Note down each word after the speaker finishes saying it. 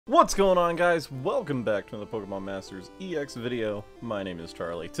What's going on, guys? Welcome back to another Pokemon Masters EX video. My name is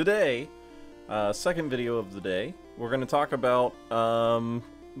Charlie. Today, second video of the day, we're going to talk about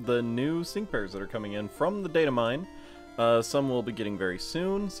the new sync pairs that are coming in from the data mine. Some will be getting very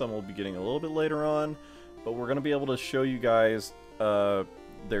soon, some will be getting a little bit later on, but we're going to be able to show you guys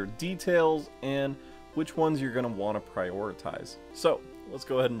their details and which ones you're going to want to prioritize. So, let's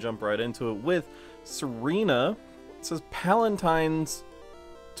go ahead and jump right into it with Serena. It says Palentine's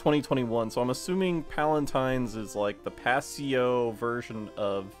 2021, so I'm assuming Palentine's is like the Passio version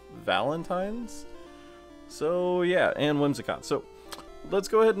of Valentine's. So yeah, and Whimsicott. So let's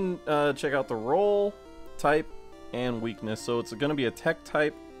go ahead and check out the role, type, and weakness. So it's going to be a tech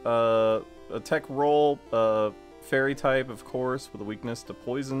type, a tech role, fairy type, of course, with a weakness to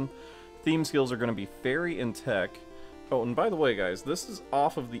poison. Theme skills are going to be fairy and tech. Oh, and by the way, guys, this is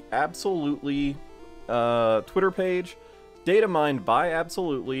off of the Absolutely Twitter page. Data mined by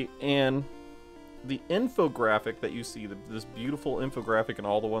Absolutely, and the infographic that you see, this beautiful infographic and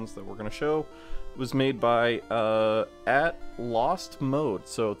all the ones that we're going to show, was made by at Lost Mode.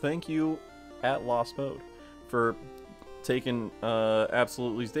 So thank you, at Lost Mode, for taking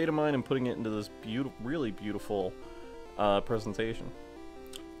Absolutely's data mine and putting it into this really beautiful presentation.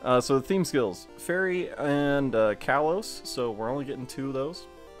 So the theme skills, Fairy and Kalos, so we're only getting 2 of those.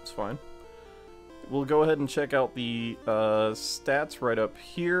 It's fine. We'll go ahead and check out the stats right up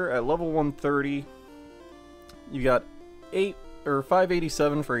here. At level 130, you got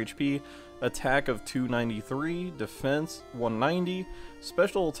 587 for HP, attack of 293, defense 190,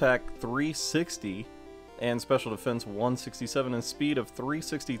 special attack 360, and special defense 167, and speed of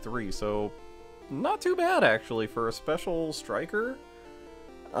 363. So not too bad actually for a special striker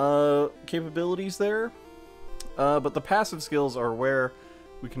capabilities there. But the passive skills are where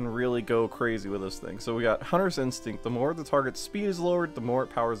we can really go crazy with this thing. So we got Hunter's Instinct. The more the target's speed is lowered, the more it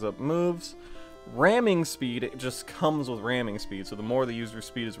powers up moves. Ramming speed, it just comes with ramming speed. So the more the user's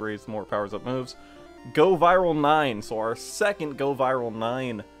speed is raised, the more it powers up moves. Go Viral 9. So our second Go Viral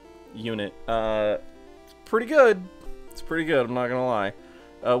 9 unit. Pretty good. It's pretty good, I'm not gonna lie.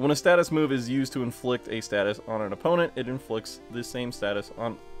 When a status move is used to inflict a status on an opponent, it inflicts the same status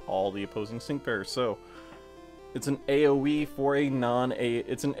on all the opposing sync pairs. So it's an AoE for a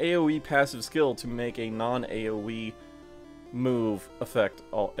it's an AoE passive skill to make a non-AoE move affect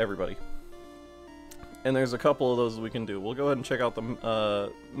everybody. And there's a couple of those we can do. We'll go ahead and check out the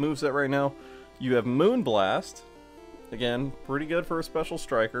moveset right now. You have Moonblast. Again, pretty good for a special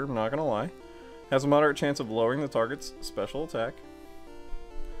striker, I'm not gonna lie. Has a moderate chance of lowering the target's special attack.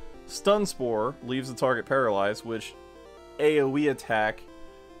 Stun Spore leaves the target paralyzed, which AoE attack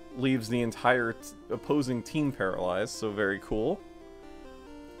leaves the entire opposing team paralyzed, so very cool.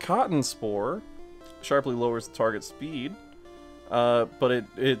 Cotton Spore sharply lowers the target's speed, but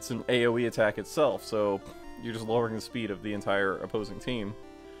it's an AoE attack itself, so you're just lowering the speed of the entire opposing team,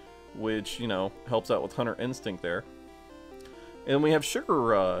 which, you know, helps out with Hunter Instinct there. And we have Sugar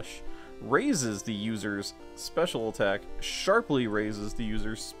Rush. Raises the user's special attack, sharply raises the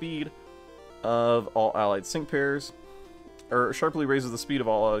user's speed of all allied sync pairs, or sharply raises the speed of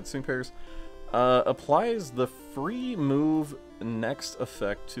all allied sync pairs, applies the free move next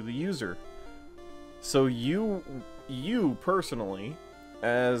effect to the user. So you personally,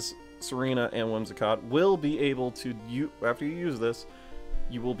 as Serena and Whimsicott, will be able to, after you use this,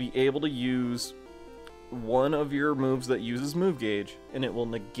 you will be able to use one of your moves that uses move gauge, and it will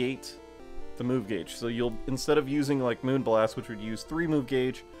negate the move gauge. So you'll, instead of using like Moonblast, which would use 3 move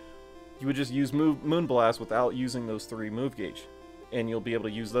gauge, you would just use Moonblast without using those 3 move gauge, and you'll be able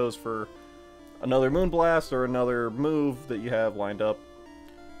to use those for another Moonblast or another move that you have lined up.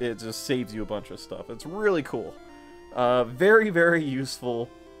 It just saves you a bunch of stuff. It's really cool. Very, very useful.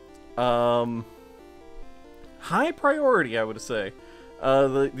 High priority, I would say.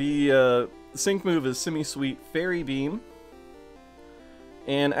 The sync move is Semi-Sweet Fairy Beam.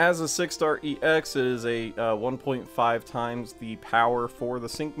 And as a 6-star EX, it is a 1.5 times the power for the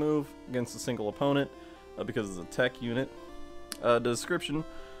sync move against a single opponent, because it's a tech unit. Description: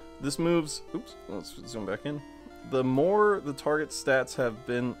 this move's, oops, let's zoom back in. The more the target stats have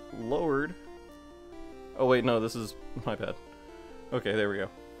been lowered. Oh wait, no, this is my bad. Okay, there we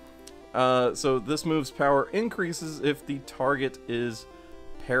go. So this move's power increases if the target is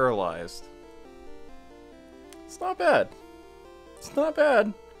paralyzed. It's not bad. It's not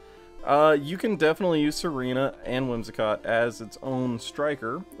bad. You can definitely use Serena and Whimsicott as its own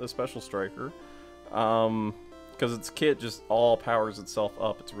striker, a special striker, because its kit just all powers itself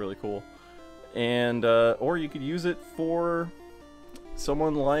up. It's really cool. And or you could use it for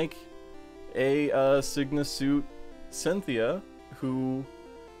someone like a Signa Suit Cynthia, who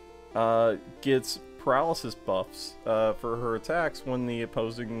gets paralysis buffs for her attacks when the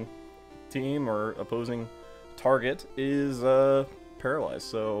opposing team or opposing target is paralyzed.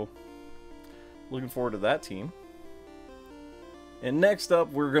 So, looking forward to that team. And next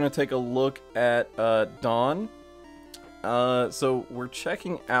up, we're going to take a look at Dawn. So, we're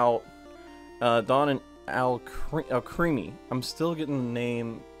checking out Dawn and ALCREMIE. I'm still getting the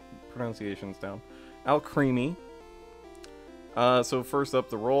name pronunciations down. ALCREMIE. So first up,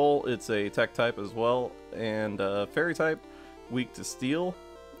 the role, it's a tech type as well, and fairy type, weak to steel.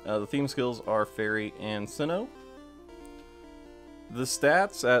 The theme skills are fairy and sinnoh. The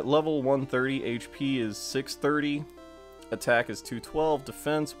stats at level 130, HP is 630, attack is 212,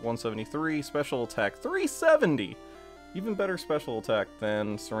 defense 173, special attack 370. Even better special attack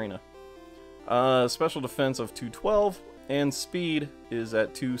than Serena. Special defense of 212, and speed is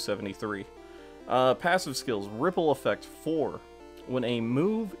at 273. Passive skills, Ripple Effect 4. When a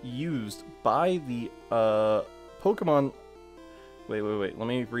move used by the Pokemon... Wait, let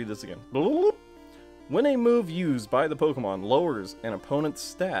me read this again. When a move used by the Pokemon lowers an opponent's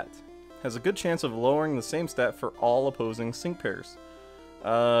stat, has a good chance of lowering the same stat for all opposing sync pairs.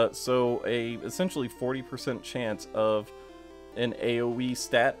 So a essentially 40% chance of an AoE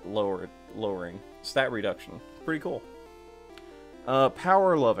stat lowering. Stat reduction. Pretty cool.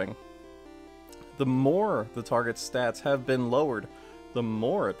 Power Loving. The more the target's stats have been lowered, the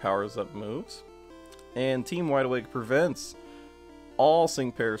more it powers up moves. And Team Wide Awake prevents all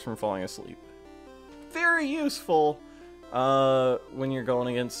sync pairs from falling asleep. Very useful when you're going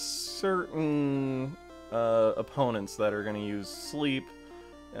against certain opponents that are going to use sleep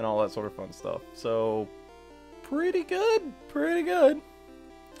and all that sort of fun stuff. So, pretty good, pretty good.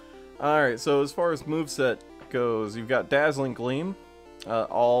 Alright, so as far as moveset goes, you've got Dazzling Gleam,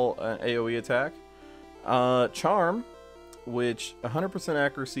 all AoE attack. Charm, which 100%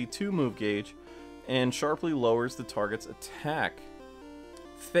 accuracy, 2 move gauge, and sharply lowers the target's attack.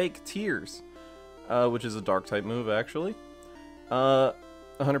 Fake Tears, which is a dark type move actually.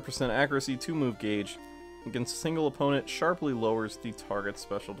 100% accuracy, 2 move gauge, against a single opponent, sharply lowers the target's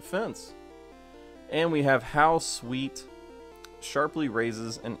special defense. And we have How Sweet, sharply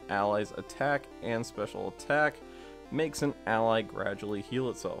raises an ally's attack and special attack, makes an ally gradually heal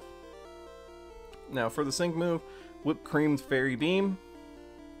itself. Now for the sync move, Whipped Cream's Fairy Beam.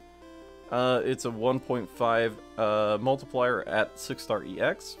 It's a 1.5 multiplier at 6-star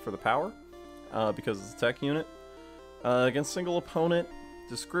EX for the power, because it's a tech unit. Against single opponent,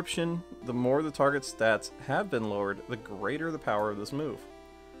 description, the more the target's stats have been lowered, the greater the power of this move.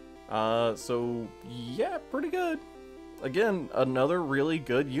 So yeah, pretty good. Again, another really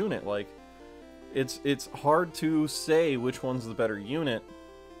good unit. Like, it's hard to say which one's the better unit.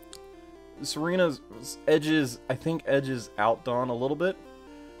 Serena's edges, I think, edges out Dawn a little bit,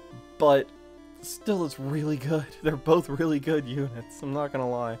 but still it's really good. They're both really good units, I'm not gonna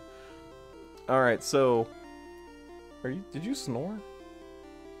lie. Alright, so did you snore?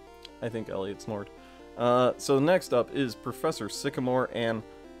 I think Elliot snored. So next up is Professor Sycamore and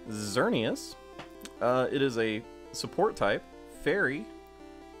XERNEAS. It is a support type, fairy,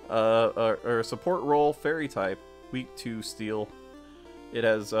 or support role fairy type, weak to steel. It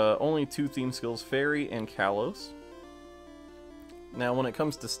has only 2 theme skills, Fairy and Kalos. Now when it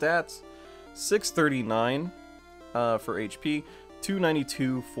comes to stats, 639 for HP,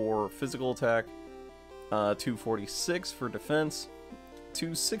 292 for physical attack, 246 for defense,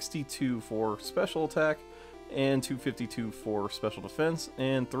 262 for special attack, and 252 for special defense,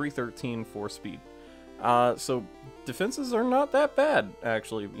 and 313 for speed. So defenses are not that bad,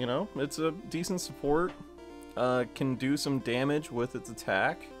 actually, you know? It's a decent support. Can do some damage with its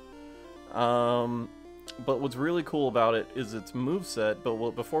attack. But what's really cool about it is its moveset,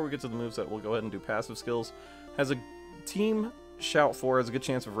 but before we get to the moveset, we'll go ahead and do passive skills. Has a team Shout 4, has a good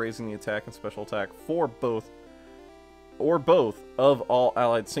chance of raising the attack and special attack for both of all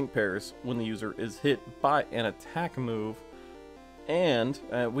allied sync pairs when the user is hit by an attack move. And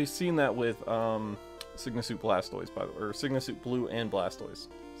we've seen that with Signasuit Blastoise, by the way, or Signasuit Blue and Blastoise.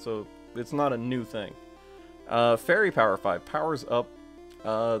 So it's not a new thing. Fairy Power 5 powers up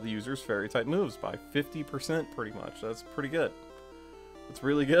the user's fairy type moves by 50% pretty much. That's pretty good. It's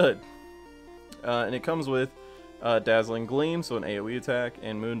really good. And it comes with Dazzling Gleam, so an AoE attack,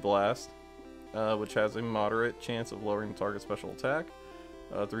 and Moon Blast, which has a moderate chance of lowering the target's special attack.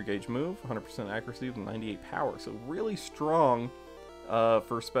 3 gauge move, 100% accuracy with 98 power. So really strong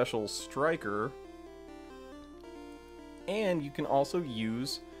for Special Striker. And you can also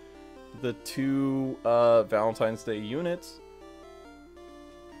use the 2 Valentine's Day units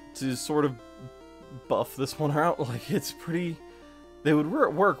to sort of buff this one out. Like, it's pretty they would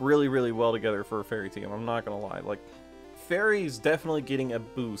work really, really well together for a fairy team. I'm not gonna lie. Like, fairy's definitely getting a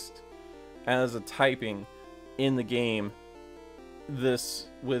boost as a typing in the game. This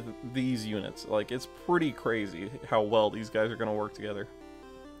with these units, like, it's pretty crazy how well these guys are gonna work together.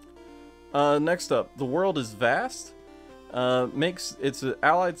 Next up, the world is vast. Makes it's an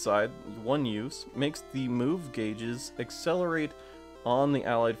allied side, one use, makes the move gauges accelerate on the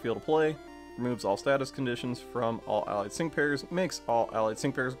allied field of play, removes all status conditions from all allied sync pairs, makes all allied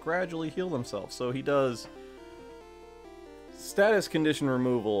sync pairs gradually heal themselves. So he does status condition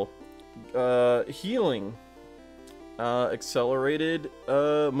removal, healing, accelerated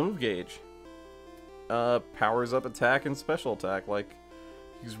move gauge, powers up attack and special attack. Like,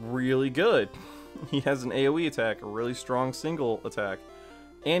 he's really good. He has an AoE attack, a really strong single attack,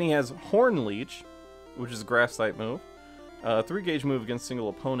 and he has Horn Leech, which is a grass type move, 3 gauge move against single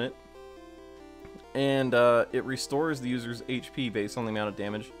opponent, and it restores the user's HP based on the amount of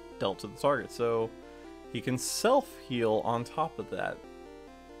damage dealt to the target. So he can self heal on top of that.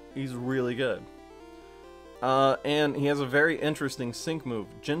 He's really good. And he has a very interesting sync move,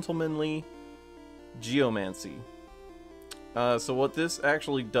 Gentlemanly Geomancy. So what this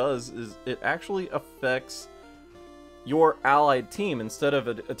actually does is it actually affects your allied team instead of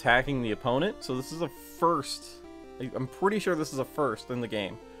attacking the opponent. So this is a first. I'm pretty sure this is a first in the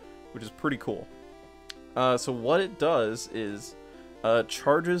game, which is pretty cool. So what it does is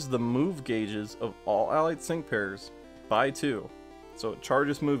charges the move gauges of all allied sync pairs by 2. So it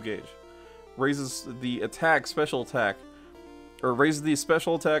charges move gauge, raises the attack, special attack, or raises the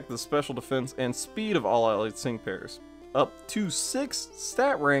special attack, the special defense, and speed of all allied sync pairs up to 6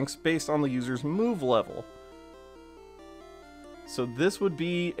 stat ranks based on the user's move level. So this would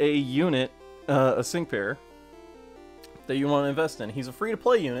be a unit, a sync pair, that you want to invest in. He's a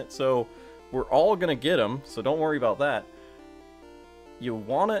free-to-play unit, so we're all going to get him, so don't worry about that. You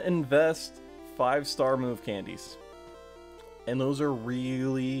want to invest 5-star move candies. And those are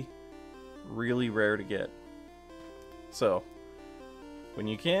really, really rare to get. So, when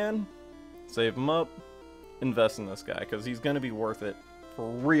you can, save them up, invest in this guy, because he's going to be worth it. For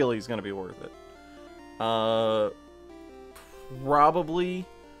real, he's going to be worth it. Probably,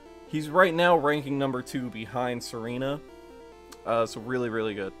 he's right now ranking number 2 behind Serena. So really,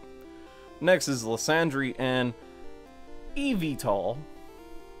 really good. Next is Lysandre and YVELTAL.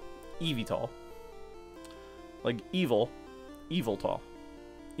 YVELTAL. Like evil. YVELTAL.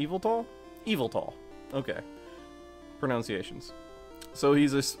 YVELTAL? YVELTAL. Okay. Pronunciations. So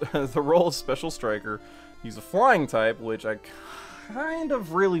he's the role of Special Striker. He's a flying type, which I kind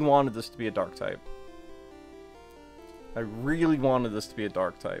of really wanted this to be a dark type. I really wanted this to be a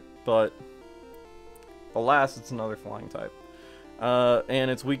dark type, but alas, it's another flying type.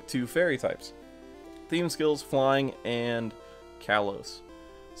 And it's weak to fairy types. Theme skills, flying, and Kalos.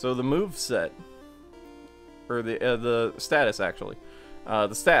 So the move set, or the status actually, the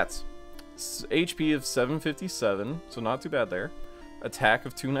stats, HP of 757, so not too bad there. Attack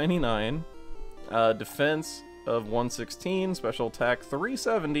of 299, defense of 116, special attack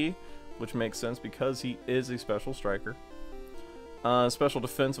 370, which makes sense because he is a special striker. Special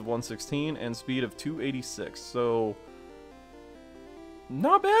defense of 116 and speed of 286. So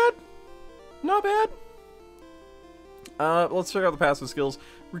not bad. Not bad. Let's check out the passive skills.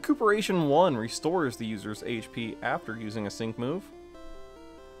 Recuperation 1 restores the user's HP after using a sync move.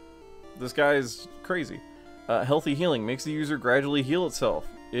 This guy is crazy. Healthy healing makes the user gradually heal itself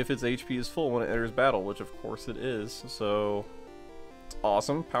if its HP is full when it enters battle, which of course it is. So it's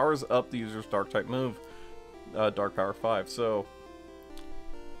awesome. Powers up the user's dark type move, dark power 5. So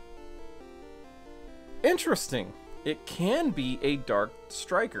interesting. It can be a dark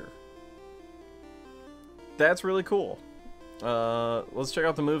striker. That's really cool. Let's check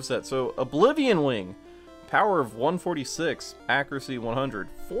out the moveset. So Oblivion Wing, power of 146, accuracy 100,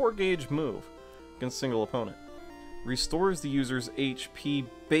 4 gauge move against single opponent. Restores the user's HP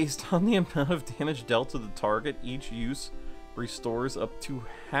based on the amount of damage dealt to the target. Each use restores up to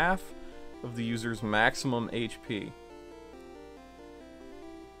half of the user's maximum HP.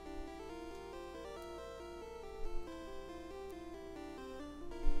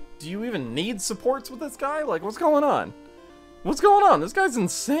 Do you even need supports with this guy? Like, what's going on? What's going on? This guy's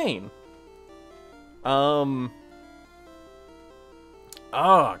insane. Oh,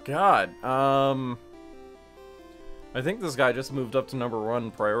 God. I think this guy just moved up to number 1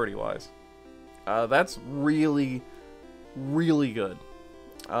 priority-wise. That's really, really good.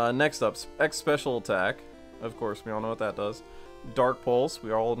 Next up, X Special Attack. Of course, we all know what that does. Dark Pulse,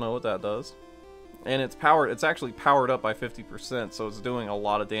 we all know what that does. And it's powered, it's actually powered up by 50%, so it's doing a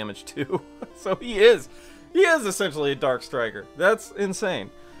lot of damage too. So he is He is essentially a Dark Striker. That's insane.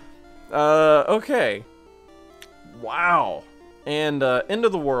 Okay. Wow. And End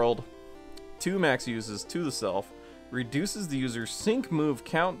of the World, 2 max uses to the self, reduces the user's sync move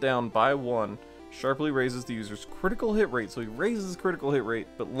countdown by 1, sharply raises the user's critical hit rate. So he raises his critical hit rate,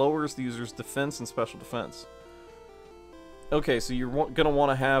 but lowers the user's defense and special defense. Okay, so you're gonna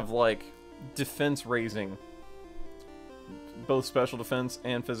want to have, like, defense raising. Both special defense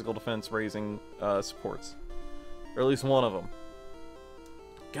and physical defense raising supports. Or at least one of them.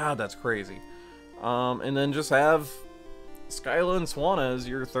 God, that's crazy. And then just have Skyla and Swanna as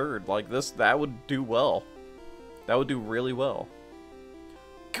your third. Like, that would do well. That would do really well.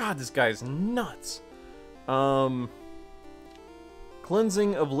 God, this guy's nuts.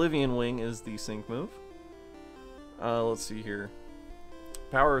 Cleansing Oblivion Wing is the sync move. Let's see here.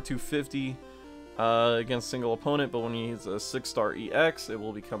 Power of 250 against single opponent, but when he uses a 6-star EX, it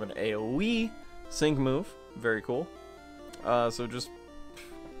will become an AoE sync move. Very cool. So just...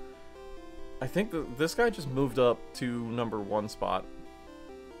 I think this guy just moved up to #1 spot.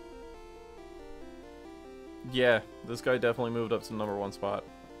 Yeah, this guy definitely moved up to #1 spot.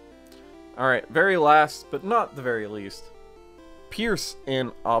 Alright, very last, but not the very least. Pierce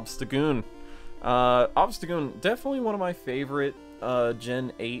and OBSTAGOON. OBSTAGOON, definitely one of my favorite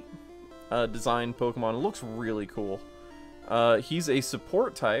Gen 8 design Pokemon. It looks really cool. He's a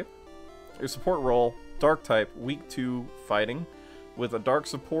support type, or support role, dark type, weak to fighting, with a dark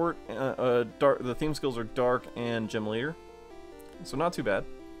support. The theme skills are dark and gym leader, so not too bad.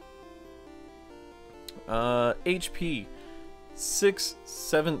 HP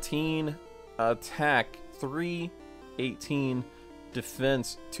 617, attack 318,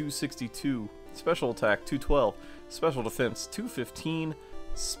 defense 262, special attack 212, special defense 215,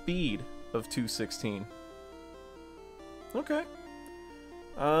 speed of 216. Okay.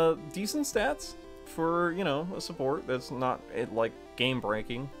 Decent stats for, you know, a support that's not, like,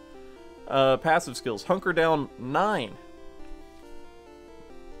 game-breaking. Passive skills. Hunker Down 9.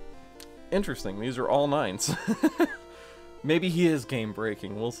 Interesting. These are all 9s. Maybe he is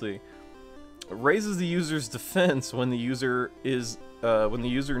game-breaking. We'll see. Raises the user's defense when the user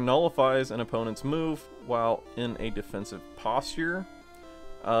nullifies an opponent's move while in a defensive posture.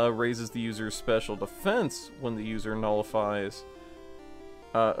 Raises the user's special defense when the user nullifies...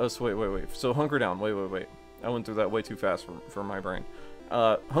 so wait. So Hunker Down. Wait. I went through that way too fast for my brain.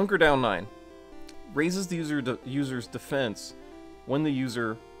 Hunker Down 9. Raises the user's defense when the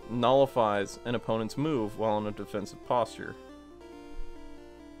user nullifies an opponent's move while in a defensive posture.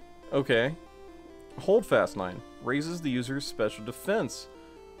 Okay. Hold Fast 9. Raises the user's special defense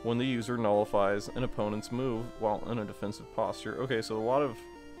when the user nullifies an opponent's move while in a defensive posture. Okay, so a lot of...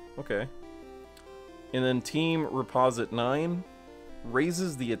 Okay. And then Team Reposit 9.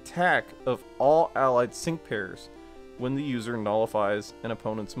 Raises the attack of all allied sync pairs when the user nullifies an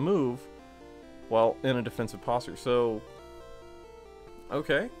opponent's move while in a defensive posture. So,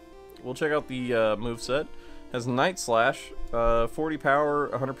 okay. We'll check out the moveset. Has Night Slash, 40 power,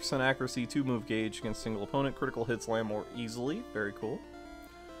 100% accuracy, 2 move gauge against single opponent. Critical hits land more easily. Very cool.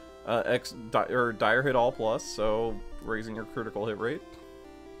 Dire Hit All Plus, so raising your critical hit rate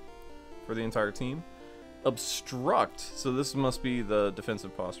for the entire team. Obstruct, so this must be the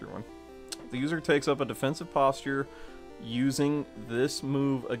defensive posture one. The user takes up a defensive posture. Using this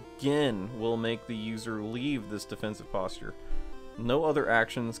move again will make the user leave this defensive posture. No other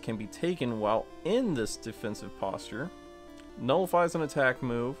actions can be taken while in this defensive posture. Nullifies an attack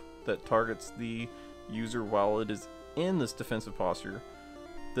move that targets the user while it is in this defensive posture.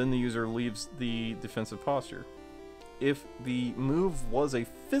 Then the user leaves the defensive posture. If the move was a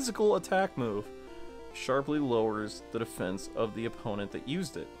physical attack move, sharply lowers the defense of the opponent that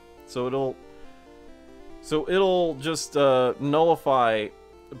used it. So it'll just nullify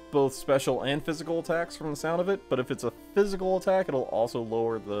both special and physical attacks from the sound of it, but if it's a physical attack, it'll also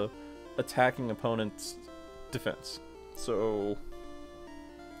lower the attacking opponent's defense. So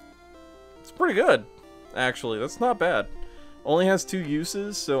it's pretty good, actually. That's not bad. Only has 2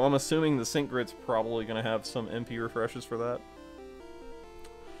 uses, so I'm assuming the Sync Grid's probably going to have some MP refreshes for that.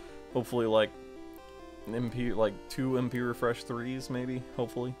 Hopefully, like, 2 MP refresh 3s, maybe.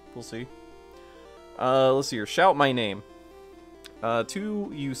 Hopefully. We'll see. Let's see here. Shout My Name.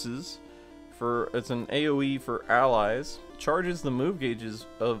 2 uses. It's an AoE for allies. Charges the move gauges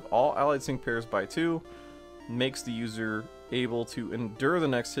of all allied sync pairs by 2. Makes the user able to endure the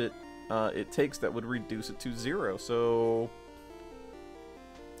next hit it takes that would reduce it to 0. So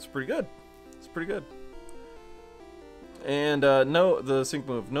it's pretty good. It's pretty good. And the sync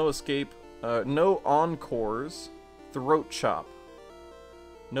move. No escape. No encores. Throat chop.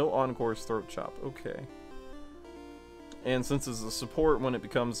 No encores. Throat chop. Okay. And since it's a support, when it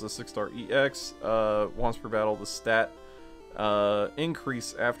becomes a 6-star EX, once per battle, the stat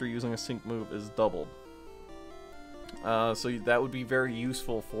increase after using a sync move is doubled. So that would be very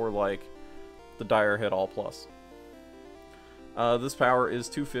useful for, like, the Dire Hit All Plus. This power is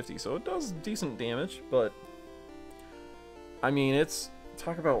 250, so it does decent damage, but I mean, it's,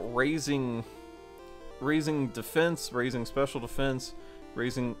 talk about raising defense, raising special defense,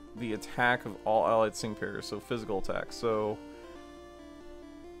 raising the attack of all allied sync pairs, so physical attack. So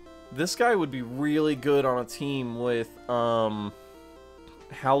this guy would be really good on a team with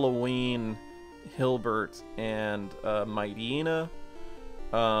Halloween, Hilbert, and Mightyena.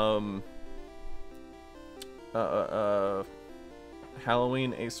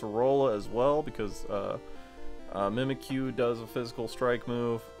 Halloween Acerola as well, because Mimikyu does a physical strike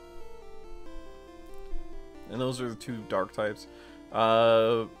move. And those are the two dark types.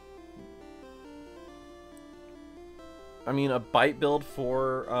 I mean, a bite build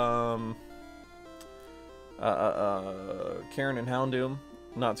for Karen and Houndoom,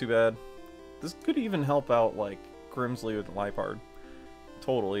 not too bad. This could even help out, like, Grimsley with Liepard.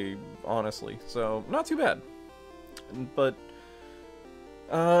 Totally, honestly. So, not too bad. But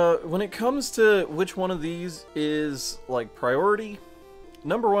when it comes to which one of these is, like, priority,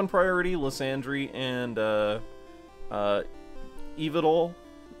 number one priority, Lysandre and YVELTAL.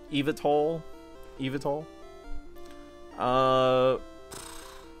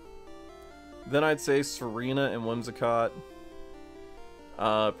 Then I'd say Serena and Whimsicott,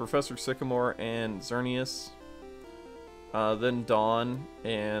 Professor Sycamore and XERNEAS, then Dawn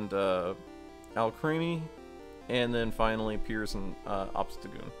and ALCREMIE, and then finally PIERS and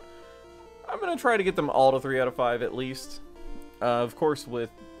OBSTAGOON. I'm gonna try to get them all to 3 out of 5 at least. Of course, with,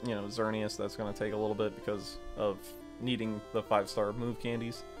 you know, XERNEAS, that's gonna take a little bit because of needing the 5-star move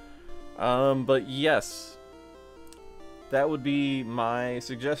candies. But yes, that would be my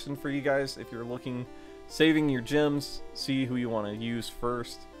suggestion for you guys if you're looking, saving your gems, see who you want to use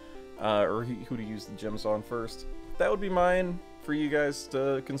first, or who to use the gems on first. That would be mine for you guys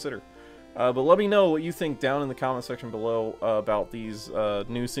to consider. But let me know what you think down in the comment section below about these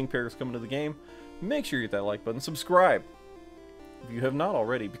new sync pairs coming to the game. Make sure you hit that like button, subscribe if you have not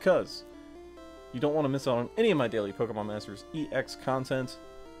already, because you don't want to miss out on any of my daily Pokemon Masters EX content.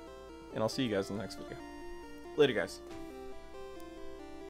 And I'll see you guys in the next video. Later, guys.